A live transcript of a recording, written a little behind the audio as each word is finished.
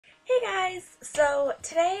Hey guys! So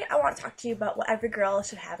today I want to talk to you about what every girl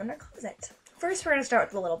should have in her closet. First, we're going to start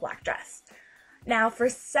with the little black dress. Now, for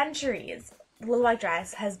centuries, the little black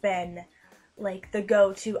dress has been like the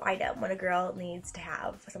go-to item when a girl needs to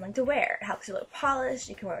have something to wear. It helps you look polished.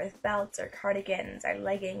 You can wear it with belts or cardigans or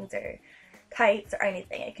leggings or tights or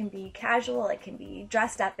anything. It can be casual, it can be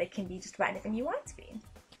dressed up, it can be just about anything you want it to be.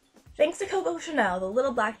 Thanks to Coco Chanel, the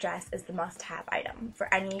little black dress is the must-have item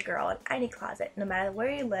for any girl in any closet. No matter where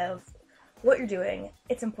you live, what you're doing,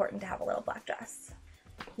 it's important to have a little black dress.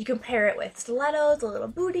 You can pair it with stilettos, little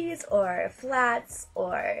booties, or flats,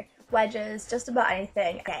 or wedges, just about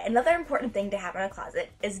anything. Okay, another important thing to have in a closet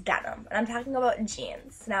is denim, and I'm talking about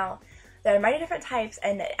jeans. Now, there are many different types,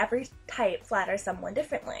 and every type flatters someone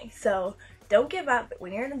differently, so don't give up.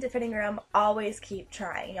 When you're in the fitting room, always keep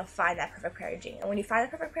trying. You'll find that perfect pair of jeans. And when you find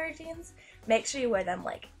the perfect pair of jeans, make sure you wear them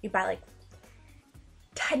you buy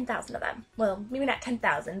 10,000 of them. Well, maybe not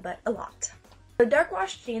 10,000, but a lot. The dark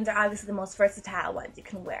wash jeans are obviously the most versatile ones you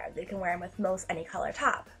can wear. You can wear them with most any color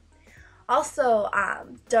top. Also,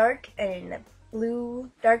 dark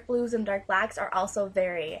blues and dark blacks are also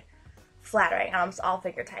very flattering on almost all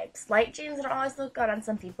figure types. Light jeans don't always look good on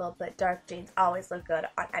some people, but dark jeans always look good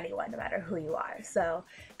on anyone, no matter who you are. So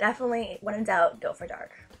definitely, when in doubt, go for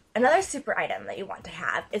dark. Another super item that you want to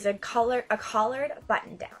have is a collared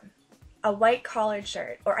button-down. A white collared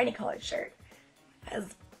shirt, or any collared shirt,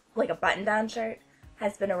 has like a button-down shirt,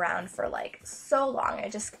 has been around for so long.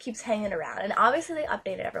 It just keeps hanging around. And obviously they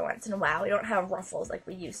update it every once in a while. We don't have ruffles like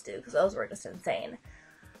we used to, because those were just insane.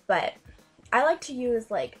 But I like to use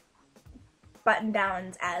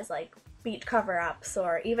button-downs as beach cover-ups,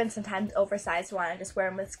 or even sometimes oversized one, and just wear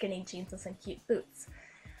them with skinny jeans and some cute boots.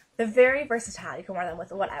 They're very versatile. You can wear them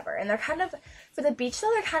with whatever, and they're kind of, for the beach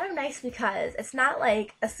though, they're kind of nice because it's not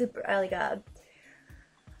like a super a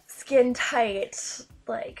skin tight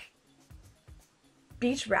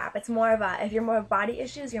beach wrap. It's more of a, if you're more of body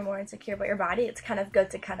issues, you're more insecure about your body, it's kind of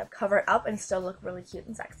good to kind of cover it up and still look really cute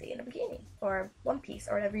and sexy in a bikini or one piece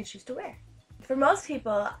or whatever you choose to wear. For most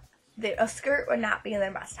people, a skirt would not be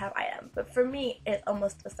their must-have item, but for me, it's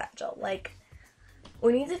almost essential.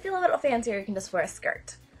 When you need to feel a little fancier, you can just wear a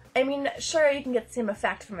skirt. I mean, sure, you can get the same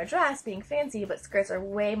effect from a dress being fancy, but skirts are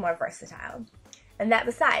way more versatile. And that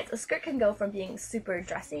besides, a skirt can go from being super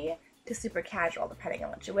dressy to super casual, depending on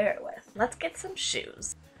what you wear it with. Let's get some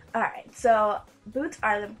shoes. Alright, so boots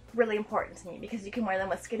are really important to me because you can wear them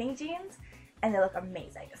with skinny jeans, and they look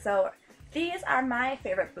amazing. So these are my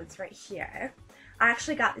favorite boots right here. I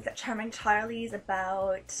actually got these at Charming Charlie's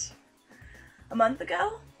about a month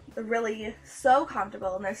ago. They're really so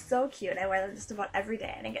comfortable and they're so cute. I wear them just about every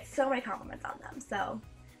day and I get so many compliments on them. So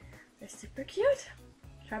they're super cute.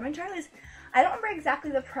 Charming Charlie's. I don't remember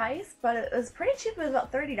exactly the price, but it was pretty cheap. It was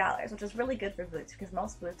about $30, which is really good for boots because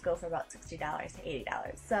most boots go for about $60 to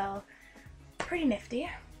 $80. So pretty nifty.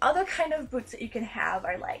 Other kind of boots that you can have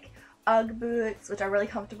are UGG boots, which are really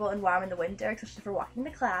comfortable and warm in the winter, especially for walking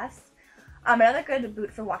to class. Another good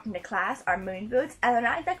boot for walking to class are moon boots, and they're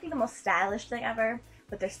not exactly the most stylish thing ever,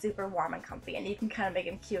 but they're super warm and comfy, and you can kind of make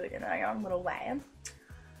them cute in their own little way.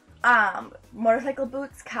 Motorcycle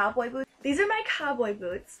boots, cowboy boots. These are my cowboy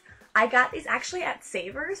boots. I got these actually at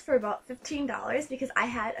Savers for about $15 because I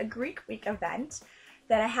had a Greek week event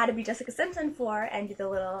that I had to be Jessica Simpson for and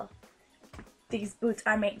do these boots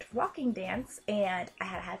are made for walking dance, and I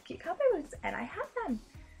had to have cute cowboy boots, and I had them.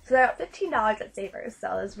 So they're about $15 at Savers,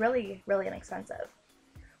 so it's really, really inexpensive.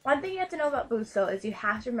 One thing you have to know about boots, though, is you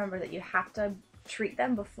have to remember that you have to treat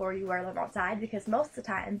them before you wear them outside, because most of the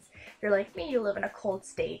times, if you're like me, you live in a cold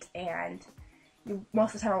state, and you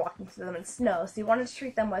most of the time are walking through them in snow, so you want to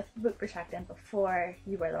treat them with boot protectant before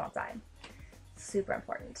you wear them outside. Super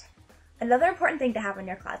important. Another important thing to have in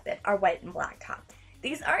your closet are white and black tops.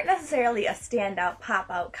 These aren't necessarily a standout,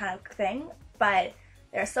 pop-out kind of thing, but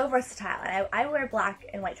they're so versatile, and I wear black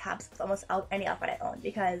and white tops with almost any outfit I own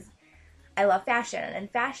because I love fashion, and in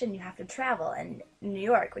fashion you have to travel, and in New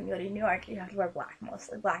York, when you go to New York, you have to wear black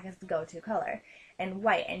mostly. Black is the go-to color, and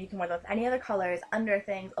white, and you can wear them with any other colors, under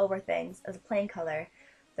things, over things, as a plain color.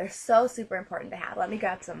 They're so super important to have. Let me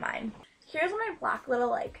grab some of mine. Here's one of my black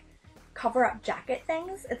little cover-up jacket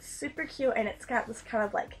things. It's super cute, and it's got this kind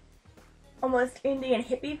of almost Indian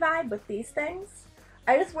hippie vibe with these things.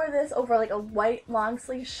 I just wear this over a white long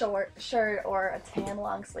sleeve short shirt or a tan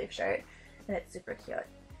long sleeve shirt, and it's super cute.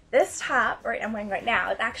 This top I'm wearing right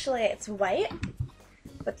now, it's white,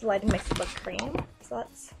 but the lighting makes it look cream, so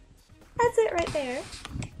that's it right there.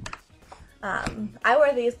 I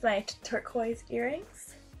wear these with my turquoise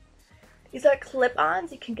earrings. These are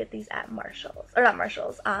clip-ons. You can get these at Marshalls, or not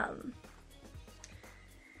Marshalls,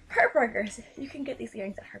 Hurtburgers. You can get these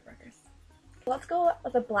earrings at Hurtburgers. Let's go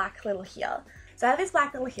with a black little heel. So I have these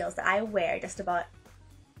black little heels that I wear just about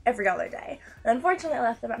every other day. And unfortunately, I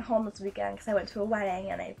left them at home this weekend because I went to a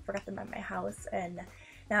wedding and I forgot them at my house, and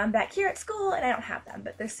now I'm back here at school and I don't have them,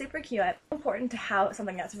 but they're super cute. It's important to have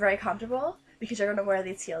something that's very comfortable because you're going to wear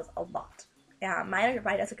these heels a lot. Yeah, mine are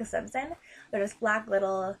by Jessica Simpson. They're just black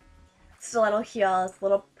little stiletto heels,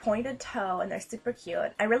 little pointed toe, and they're super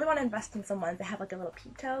cute. I really want to invest in some ones that have like a little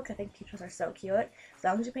peep toe because I think peep toes are so cute, as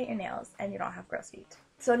long as you paint your nails and you don't have gross feet.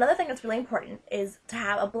 So another thing that's really important is to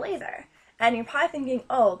have a blazer. And you're probably thinking,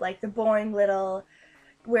 oh, like the boring little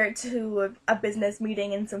wear to a business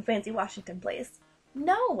meeting in some fancy Washington place.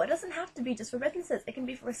 No, it doesn't have to be just for businesses. It can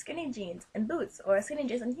be for skinny jeans and boots, or skinny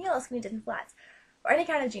jeans and heels, skinny jeans and flats, or any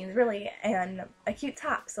kind of jeans, really, and a cute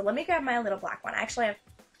top. So let me grab my little black one. I actually have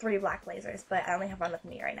 3 black blazers, but I only have one with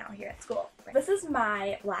me right now here at school. This is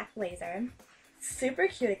my black blazer. Super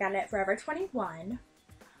cute. I got it at Forever 21.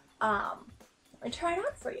 Let me try it on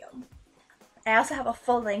for you. I also have a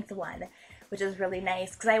full-length one, which is really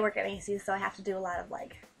nice because I work at Macy's, so I have to do a lot of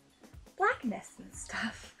like blackness and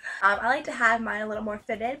stuff. I like to have mine a little more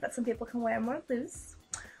fitted, but some people can wear them more loose.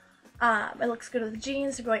 It looks good with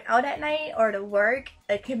jeans for going out at night or to work.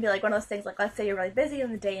 It can be like one of those things, like let's say you're really busy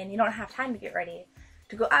in the day and you don't have time to get ready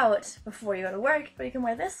to go out before you go to work, but you can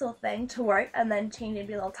wear this little thing to work and then change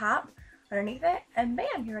into a little top underneath it, and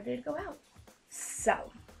bam, you're ready to go out.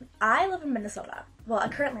 So, I live in Minnesota. Well, I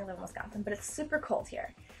currently live in Wisconsin, but it's super cold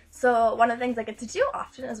here. So one of the things I get to do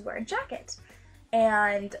often is wear a jacket.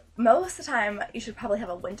 And most of the time, you should probably have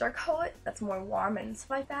a winter coat that's more warm and stuff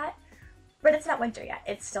like that. But it's not winter yet.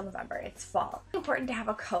 It's still November. It's fall. It's important to have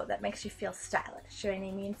a coat that makes you feel stylish. You know what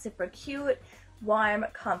I mean? Super cute, warm,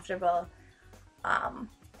 comfortable.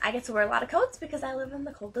 I get to wear a lot of coats because I live in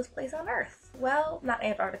the coldest place on earth. Well, not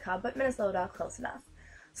Antarctica, but Minnesota, close enough.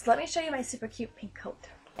 So let me show you my super cute pink coat.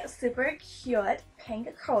 Super cute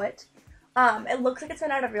pink coat. It looks like it's made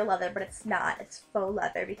out of real leather, but it's not. It's faux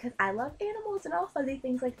leather because I love animals and all fuzzy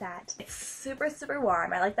things like that. It's super, super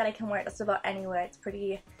warm. I like that I can wear it just about anywhere. It's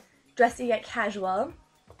pretty dressy yet casual.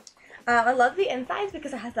 I love the insides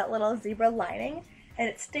because it has that little zebra lining, and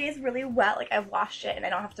it stays really wet. Like, I've washed it and I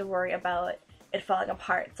don't have to worry about it falling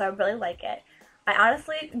apart, so I really like it. I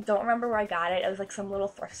honestly don't remember where I got it. It was like some little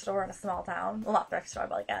thrift store in a small town. Well, not thrift store,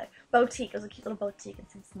 but like a boutique. It was a cute little boutique in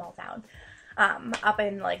some small town up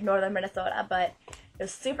in like northern Minnesota, but it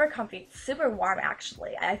was super comfy, super warm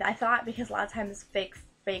actually. I thought because a lot of times fake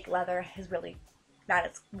leather is really not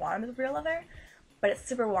as warm as real leather, but it's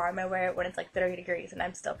super warm. I wear it when it's like 30 degrees and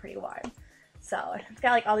I'm still pretty warm. So it's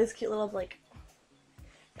got like all these cute little like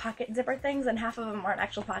pocket zipper things, and half of them aren't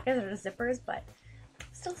actual pockets, they're just zippers, but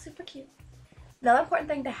still super cute. Another important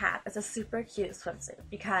thing to have is a super cute swimsuit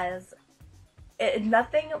because it's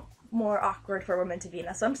nothing more awkward for women to be in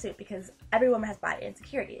a swimsuit because every woman has body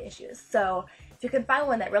insecurity issues. So if you can find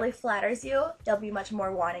one that really flatters you, you'll be much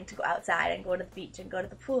more wanting to go outside and go to the beach and go to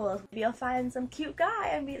the pool. Maybe you'll find some cute guy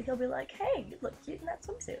and he'll be like, hey, you look cute in that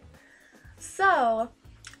swimsuit. So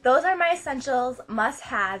those are my essentials,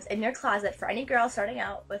 must-haves in your closet for any girl starting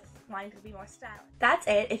out with wanting to be more stylish. That's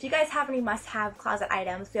it. If you guys have any must-have closet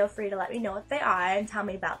items, feel free to let me know what they are and tell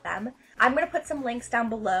me about them. I'm going to put some links down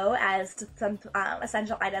below as to some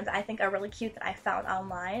essential items I think are really cute that I found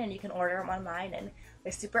online, and you can order them online, and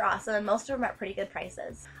they're super awesome, and most of them are at pretty good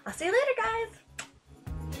prices. I'll see you later, guys!